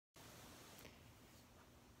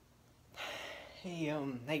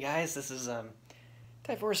Hey guys, this is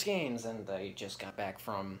Tyforest Games, and I just got back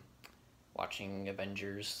from watching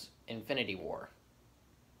Avengers Infinity War.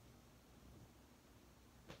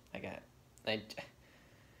 I got, I,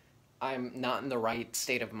 I'm not in the right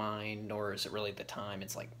state of mind, nor is it really the time.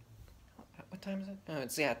 It's like, what time is it?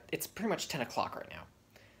 Oh, it's pretty much 10 o'clock right now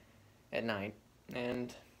at night,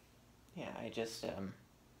 and yeah,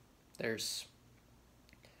 there's,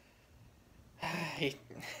 he,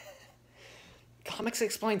 comics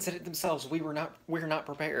explain said it themselves. We're not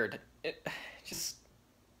prepared. It just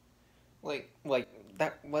like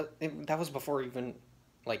that was before even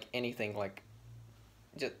like anything like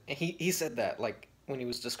just he said that like when he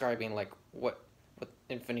was describing like what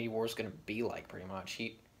Infinity War is gonna be like pretty much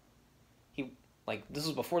he like this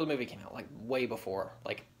was before the movie came out, like way before.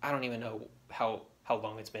 Like I don't even know how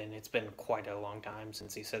long it's been quite a long time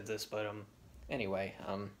since he said this, but anyway,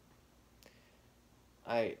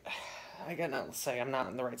 I I gotta say I'm not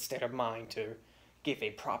in the right state of mind to give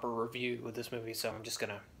a proper review of this movie, so I'm just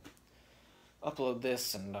gonna upload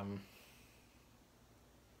this and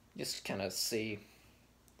just kind of see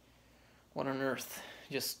what on earth.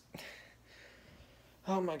 Just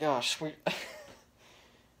oh my gosh, we.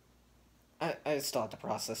 I still have to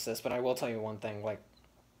process this, but I will tell you one thing. Like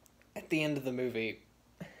at the end of the movie,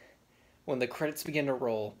 when the credits begin to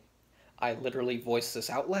roll, I literally voiced this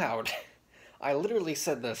out loud. I literally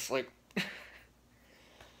said this like,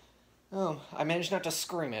 oh, I managed not to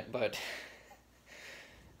scream it, but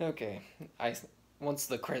okay. I once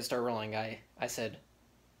the credits start rolling, I said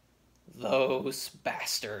those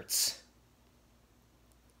bastards.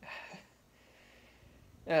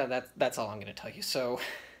 Yeah, that's all I'm gonna tell you. So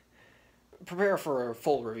prepare for a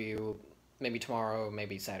full review, maybe tomorrow,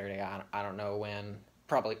 maybe Saturday. I don't know when.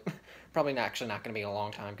 Probably probably not, actually not gonna be a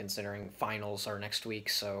long time considering finals are next week.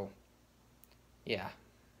 So yeah,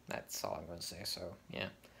 that's all I'm gonna say. So yeah,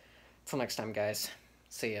 till next time, guys.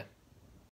 See ya.